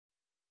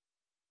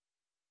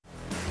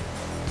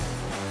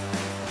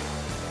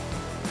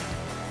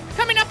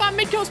on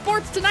Midco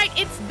Sports Tonight,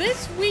 it's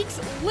this week's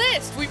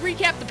list. We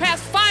recap the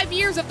past 5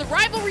 years of the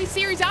rivalry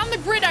series on the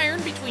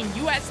gridiron between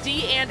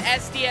USD and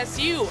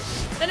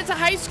SDSU. Then it's a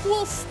high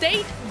school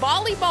state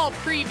volleyball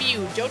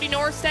preview. Jody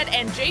Norstead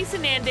and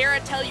Jason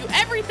Nandera tell you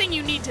everything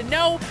you need to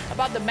know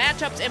about the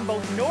matchups in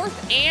both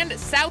North and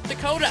South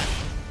Dakota.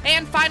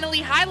 And finally,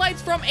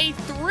 highlights from a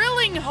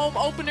thrilling home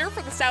opener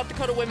for the South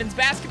Dakota women's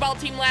basketball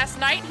team last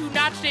night, who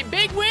notched a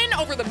big win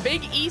over the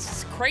Big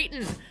East's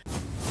Creighton.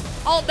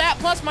 All of that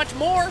plus much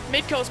more,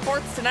 Midco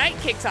Sports Tonight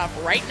kicks off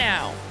right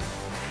now.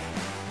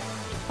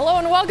 Hello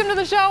and welcome to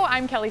the show.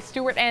 I'm Kelly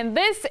Stewart and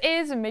this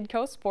is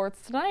Midco Sports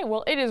Tonight.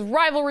 Well, it is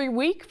rivalry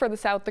week for the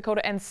South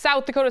Dakota and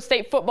South Dakota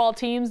State football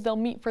teams. They'll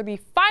meet for the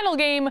final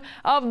game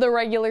of the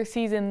regular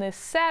season this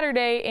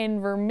Saturday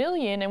in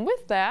Vermillion. And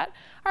with that,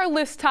 our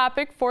list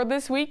topic for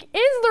this week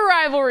is the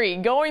rivalry,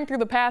 going through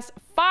the past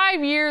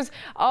 5 years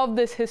of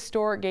this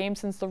historic game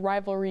since the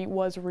rivalry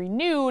was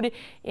renewed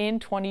in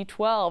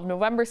 2012.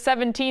 November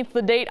 17th,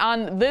 the date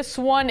on this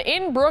one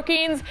in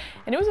Brookings,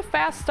 and it was a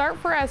fast start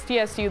for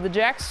SDSU. The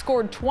Jacks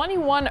scored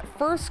 21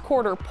 first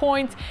quarter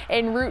points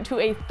en route to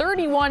a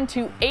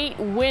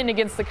 31-8 win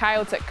against the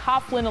Coyotes at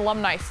Coughlin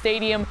Alumni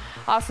Stadium.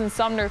 Austin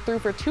Sumner threw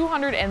for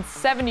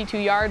 272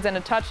 yards and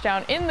a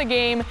touchdown in the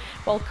game,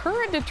 while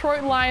current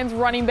Detroit Lions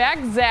running back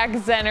Zach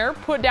Zenner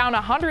put down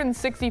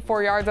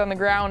 164 yards on the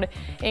ground,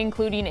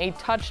 including a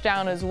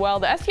touchdown as well.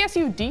 The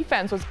SDSU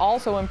defense was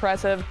also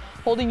impressive,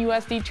 holding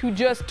USD to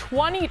just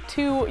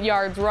 22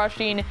 yards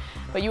rushing.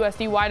 But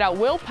USD wideout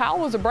Will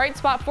Powell was a bright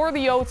spot for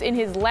the Yotes in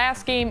his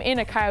last game in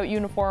a Coyote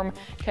uniform,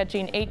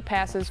 catching 8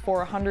 passes for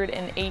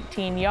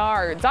 118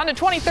 yards. On to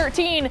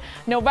 2013,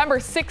 November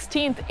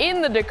 16th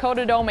in the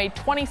Dakota Dome, a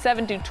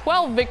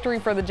 27-12 victory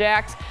for the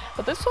Jacks.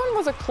 But this one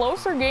was a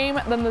closer game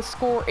than the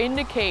score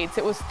indicates.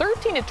 It was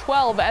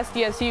 13-12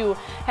 SDSU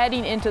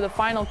heading into the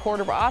final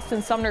quarter, but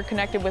Austin Sumner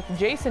connected with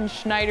Jason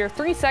Schneider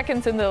 3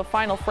 seconds into the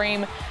final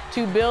frame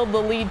to build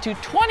the lead to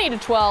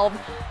 20-12.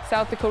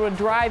 South Dakota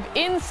drive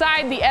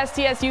inside the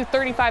SDSU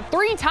 35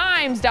 3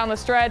 times down the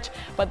stretch,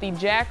 but the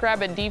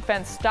Jackrabbit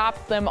defense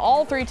stopped them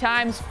all 3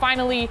 times.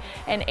 Finally,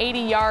 an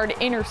 80-yard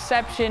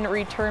interception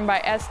returned by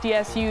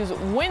SDSU's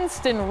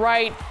Winston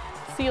Wright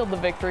sealed the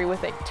victory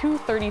with a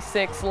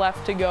 2:36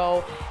 left to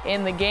go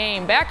in the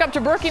game. Back up to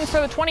Brookings for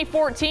the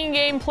 2014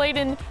 game, played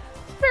in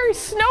very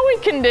snowy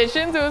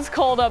conditions. It was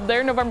cold up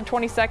there, November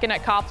 22nd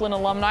at Coughlin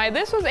Alumni.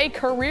 This was a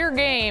career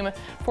game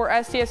for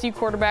SDSU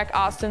quarterback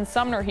Austin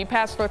Sumner. He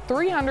passed for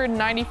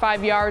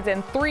 395 yards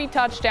and 3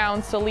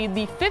 touchdowns to lead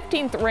the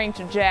 15th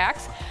ranked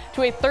Jacks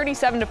to a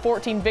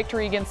 37-14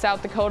 victory against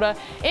South Dakota.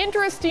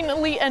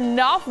 Interestingly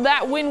enough,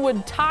 that win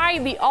would tie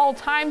the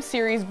all-time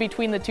series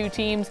between the two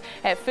teams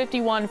at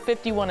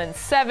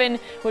 51-7,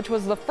 which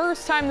was the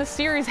first time the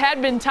series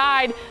had been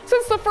tied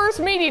since the first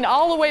meeting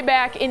all the way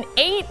back in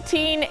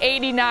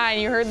 1889.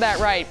 You heard that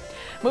right.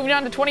 Moving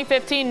on to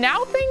 2015,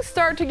 now things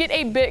start to get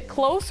a bit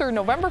closer.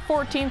 November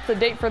 14th, the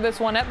date for this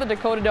one at the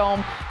Dakota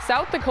Dome.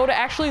 South Dakota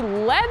actually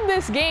led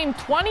this game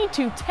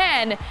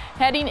 20-10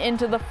 heading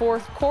into the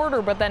fourth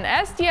quarter, but then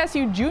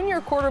SDSU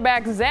junior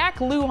quarterback Zach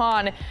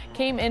Lujan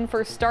came in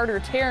for starter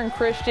Taryn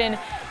Christian,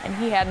 and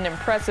he had an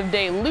impressive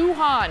day.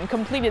 Lujan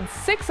completed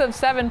 6 of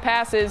 7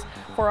 passes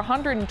for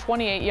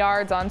 128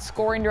 yards on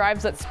scoring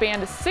drives that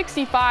spanned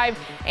 65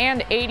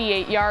 and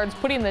 88 yards,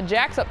 putting the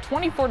Jacks up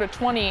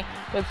 24-20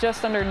 with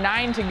just under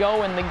 9 to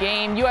go in the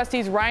game.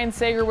 USD's Ryan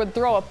Sager would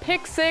throw a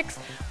pick 6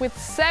 with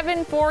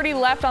 7:40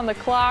 left on the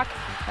clock.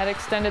 That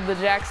extended the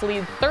Jacks'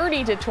 lead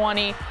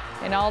 30-20.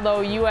 And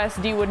although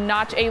USD would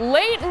notch a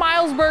late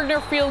Miles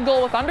Bergner field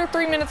goal with under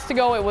 3 minutes to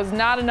go, it was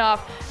not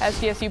enough.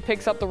 SDSU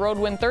picks up the road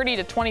win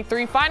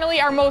 30-23. Finally,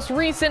 our most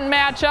recent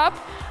matchup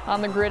on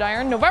the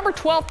gridiron, November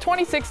 12th,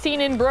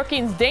 2016 in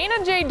Brookings,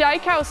 Dana J.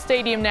 Dykhouse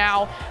Stadium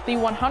now, the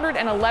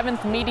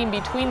 111th meeting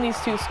between these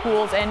two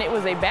schools, and it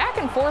was a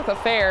back-and-forth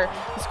affair.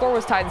 The score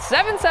was tied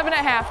 7-7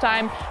 at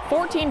halftime,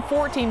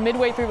 14-14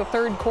 midway through the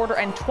third quarter,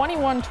 and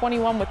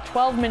 21-21 with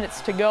 12 minutes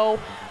to go.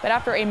 But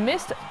after a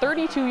missed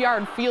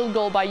 32-yard field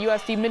goal by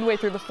USD midway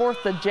through the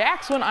fourth, the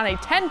Jacks went on a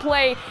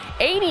 10-play,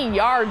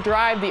 80-yard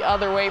drive the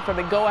other way for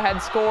the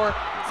go-ahead score.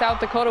 South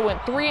Dakota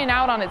went 3 and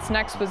out on its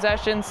next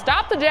possession,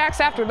 stopped the Jacks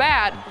after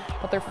that,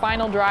 but their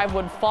final drive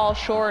would fall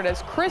short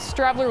as Chris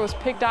Strevler was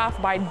picked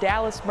off by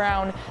Dallas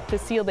Brown to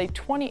seal a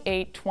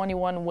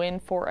 28-21 win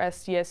for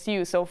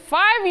SDSU. So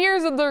 5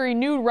 years of the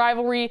renewed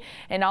rivalry,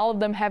 and all of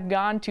them have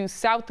gone to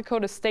South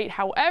Dakota State.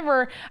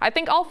 However, I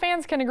think all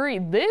fans can agree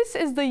this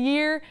is the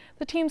year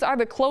the teams are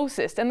the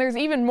closest, and there's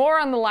even more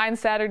on the line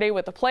Saturday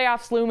with the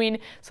playoffs looming.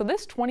 So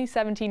this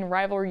 2017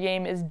 rivalry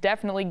game is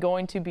definitely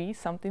going to be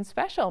something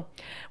special.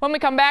 When we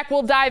come back,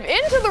 we'll dive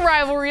into the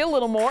rivalry a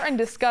little more and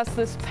discuss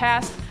the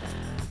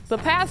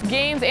past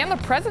games and the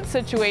present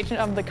situation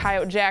of the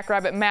Coyote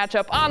Jackrabbit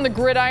matchup on the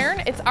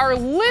gridiron. It's our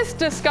list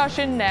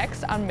discussion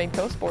next on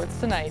Midco Sports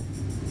Tonight.